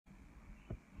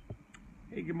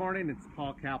Hey, good morning. It's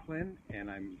Paul Kaplan,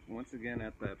 and I'm once again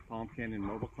at the Palm Canyon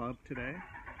Mobile Club today.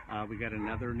 We got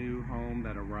another new home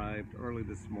that arrived early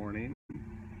this morning,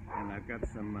 and I've got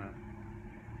some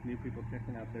new people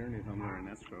checking out their new home they're in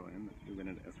escrow in. We went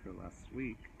into escrow last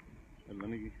week, and let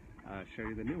me show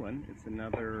you the new one. It's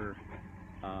another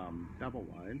double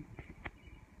wide.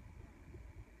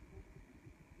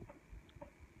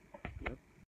 Yep.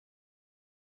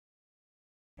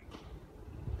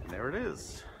 And there it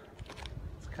is.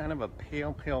 Kind of a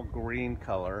pale green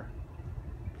color,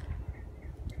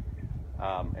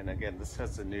 and again, this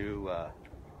has the new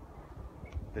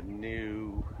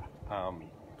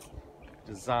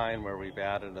design where we've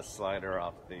added a slider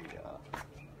off the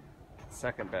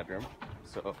second bedroom,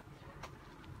 so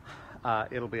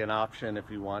it'll be an option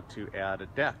if you want to add a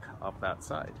deck off that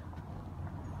side,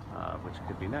 which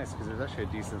could be nice because there's actually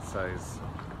a decent size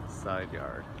side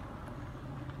yard.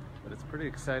 But it's pretty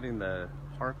exciting. The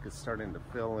park is starting to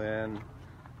fill in.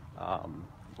 A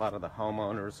lot of the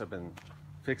homeowners have been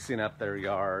fixing up their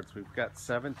yards. We've got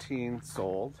 17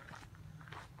 sold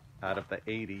out of the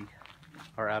 80,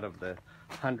 or out of the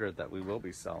 100 that we will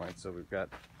be selling. So we've got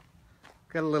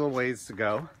a little ways to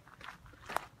go.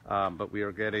 But we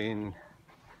are getting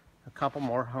a couple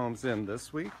more homes in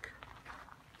this week.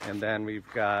 And then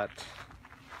we've got,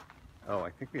 I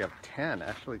think we have 10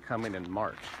 actually coming in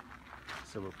March.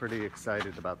 So we're pretty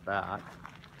excited about that.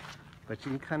 But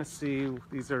you can kind of see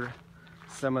these are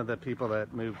some of the people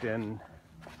that moved in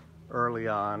early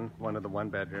on, one of the one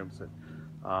bedrooms that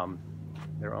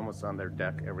they're almost on their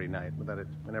deck every night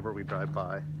whenever we drive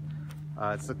by.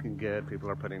 It's looking good. People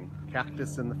are putting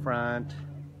cactus in the front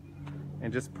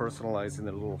and just personalizing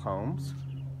their little homes.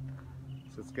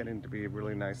 So it's getting to be a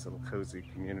really nice little cozy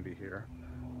community here.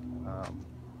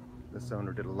 This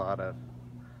owner did a lot of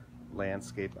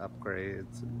landscape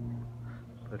upgrades and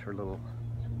put her little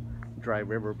dry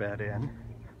riverbed in.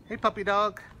 Hey, puppy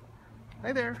dog.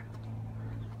 Hi there.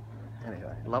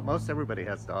 Anyway, most everybody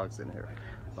has dogs in here,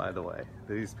 by the way.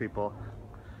 These people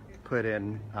put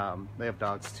in, they have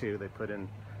dogs too. They put in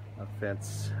a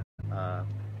fence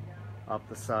off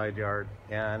the side yard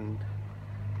and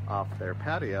off their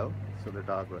patio so their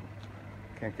dog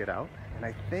can't get out. And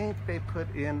I think they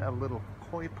put in a little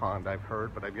koi pond, I've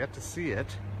heard, but I've yet to see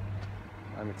it.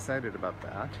 I'm excited about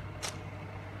that.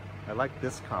 I like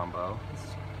this combo.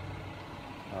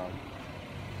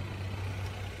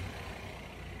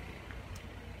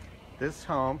 This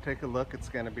home, take a look, it's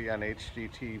going to be on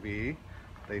HGTV.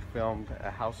 They filmed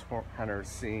a house hunter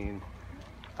scene,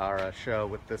 or a show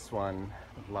with this one,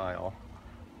 Lyle,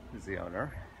 who's the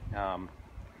owner.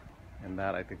 And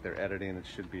that, I think they're editing, it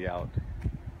should be out,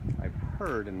 I've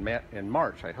heard, in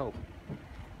March, I hope.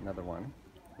 Another one.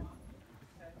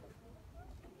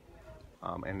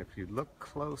 And if you look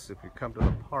close, if you come to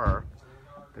the park,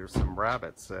 there's some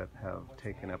rabbits that have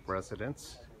taken up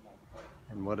residence.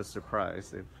 And what a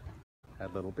surprise, they've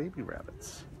had little baby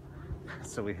rabbits.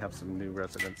 So we have some new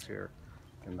residents here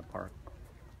in the park.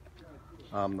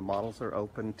 The models are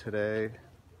open today.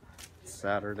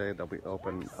 Saturday, they'll be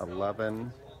open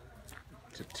 11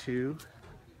 to 2.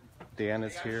 Dan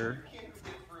is here.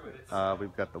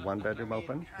 We've got the one bedroom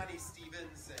open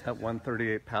at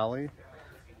 138 Pally.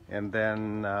 And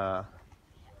then the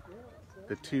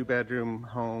 2-bedroom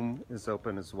home is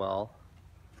open as well.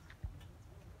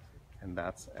 And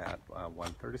that's at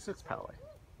 136 Pally.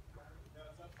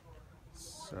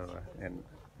 So, and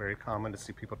very common to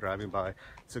see people driving by.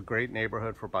 It's a great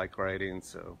neighborhood for bike riding,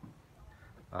 so,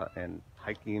 and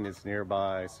hiking is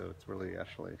nearby, so it's really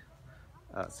actually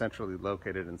centrally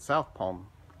located in South Palm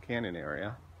Canyon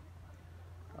area.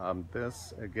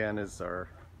 This again is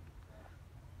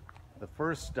the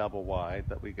first double wide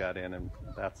that we got in, and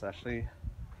it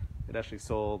actually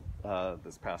sold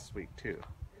this past week too.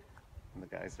 And the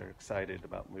guys are excited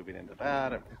about moving into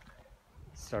that. I've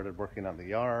started working on the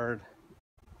yard.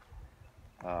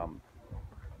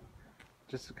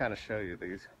 Just to kind of show you,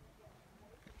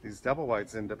 these double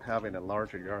wides end up having a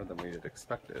larger yard than we had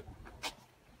expected.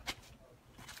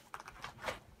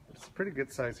 It's a pretty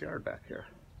good sized yard back here.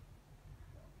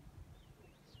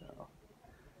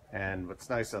 And what's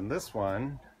nice on this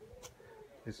one,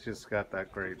 it's just got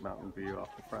that great mountain view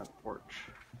off the front porch.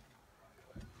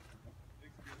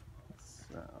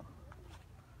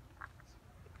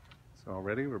 So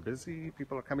already we're busy,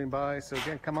 people are coming by, so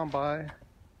again, come on by.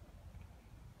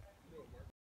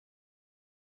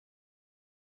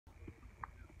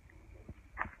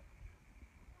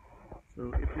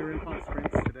 So if you're in Palm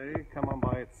Springs today, come on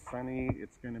by, it's sunny,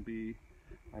 it's going to be,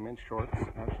 I'm in shorts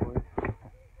actually.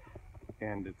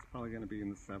 And it's probably going to be in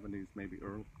the 70s, maybe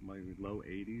low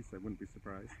 80s. I wouldn't be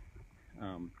surprised.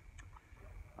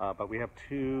 But we have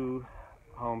 2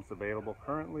 homes available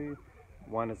currently.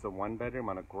 One is a 1-bedroom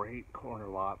on a great corner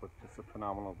lot with just a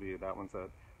phenomenal view. That one's at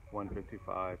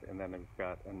 $155, and then we've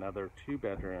got another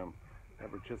 2-bedroom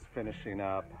that we're just finishing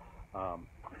up.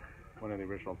 One of the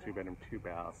original 2-bedroom, 2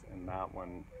 baths, and that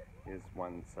one is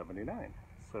 $179.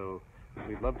 So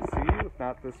we'd love to see you, if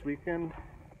not this weekend,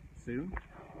 soon.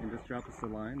 And just drop us a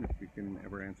line if we can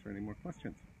ever answer any more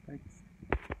questions. Thanks.